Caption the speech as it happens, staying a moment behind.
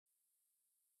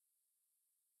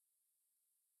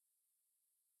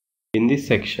In this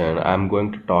section, I am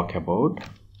going to talk about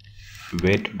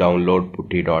where to download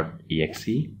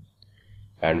putty.exe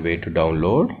and where to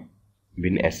download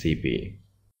WinSCP.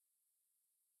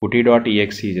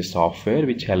 Putty.exe is a software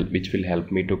which will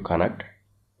help me to connect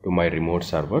to my remote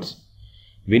servers.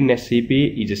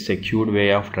 WinSCP is a secured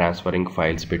way of transferring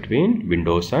files between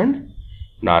Windows and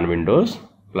non-Windows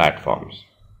platforms.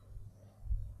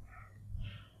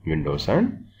 Windows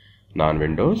and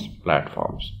non-Windows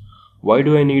platforms. Why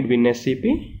do I need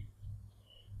WinSCP?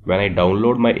 When I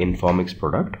download my Informix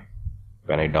product,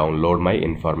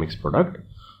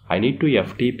 I need to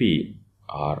FTP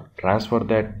or transfer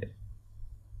that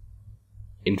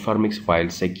Informix file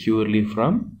securely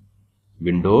from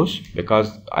Windows,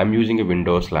 because I'm using a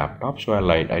Windows laptop. So I'll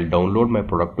download my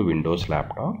product to Windows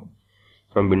laptop.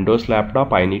 From Windows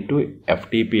laptop, I need to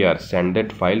FTP or send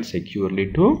that file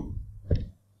securely to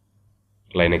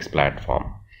Linux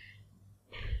platform.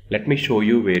 Let me show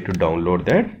you where to download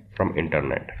that from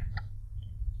internet.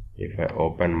 If I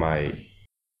open my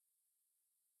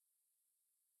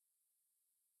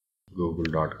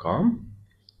google.com,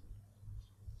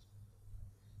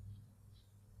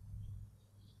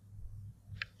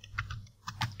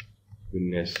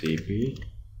 WinSCP,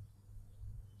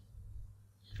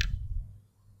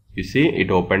 you see it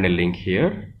opened a link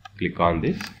here. Click on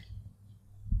this.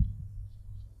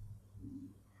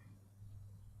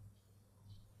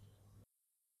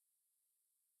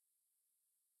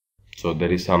 So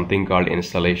there is something called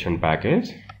installation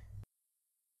package.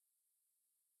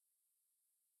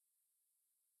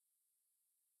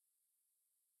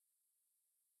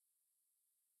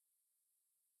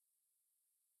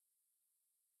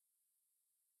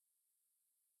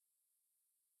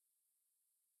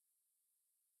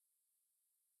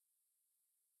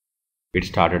 It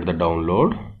started the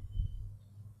download.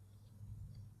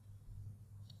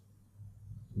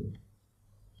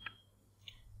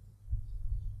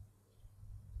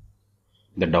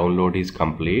 The download is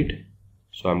complete.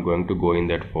 So I'm going to go in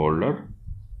that folder.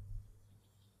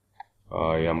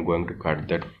 I am going to cut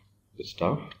that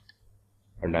stuff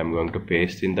and I'm going to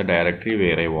paste in the directory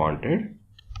where I wanted.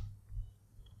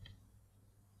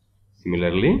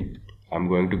 Similarly, I'm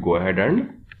going to go ahead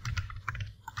and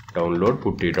download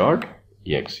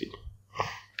putty.exe.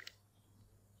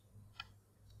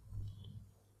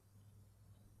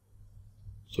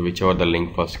 So whichever the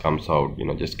link first comes out,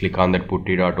 just click on that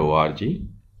putty.org.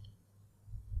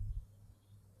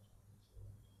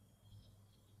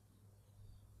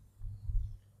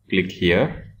 Click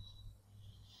here.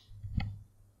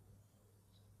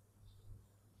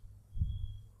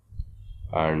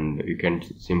 And you can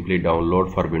simply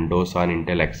download for Windows on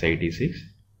Intel x86.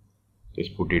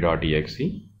 Just putty.exe.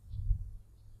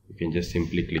 You can just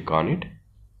simply click on it.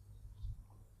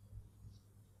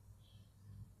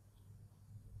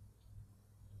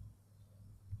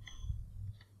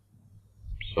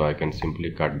 So I can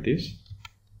simply cut this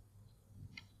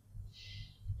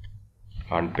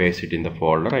and paste it in the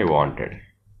folder I wanted.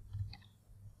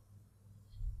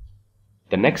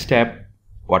 The next step,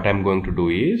 what I'm going to do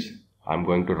is I'm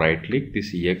going to right click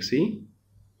this exe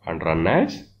and run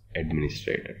as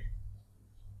administrator.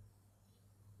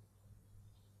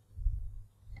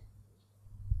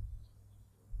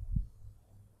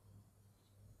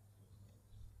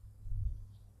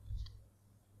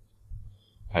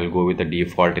 I'll go with the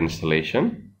default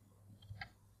installation.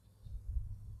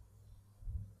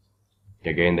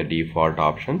 Again, the default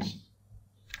options.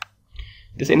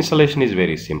 This installation is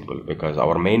very simple because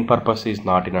our main purpose is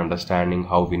not in understanding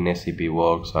how WinSCP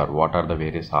works or what are the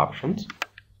various options.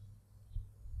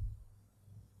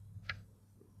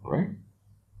 Right?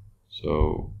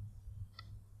 So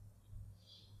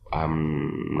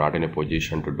I'm not in a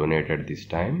position to donate at this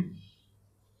time.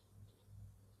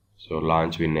 So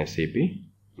launch WinSCP.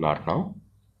 Not now.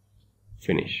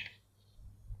 Finish.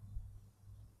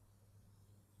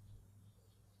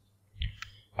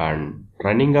 And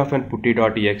running off and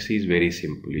putty.exe is very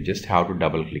simple. You just have to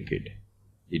double click it.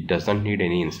 It doesn't need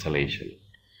any installation.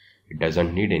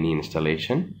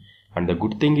 And the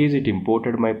good thing is it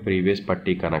imported my previous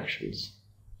putty connections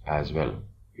as well.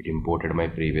 It imported my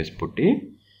previous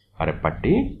putty or a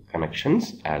putty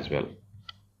connections as well.